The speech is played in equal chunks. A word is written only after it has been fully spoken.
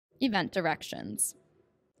Event directions.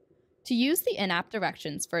 To use the in-app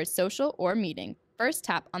directions for a social or meeting, first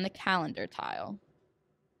tap on the Calendar tile.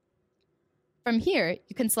 From here,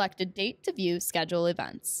 you can select a date to view schedule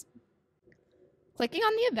events. Clicking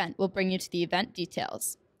on the event will bring you to the event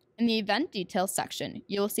details. In the event details section,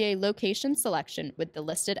 you will see a location selection with the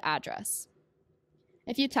listed address.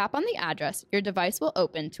 If you tap on the address, your device will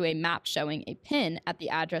open to a map showing a pin at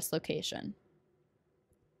the address location.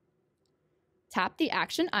 Tap the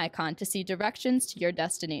action icon to see directions to your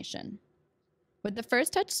destination. With the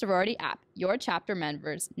First Touch Sorority app, your chapter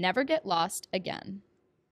members never get lost again.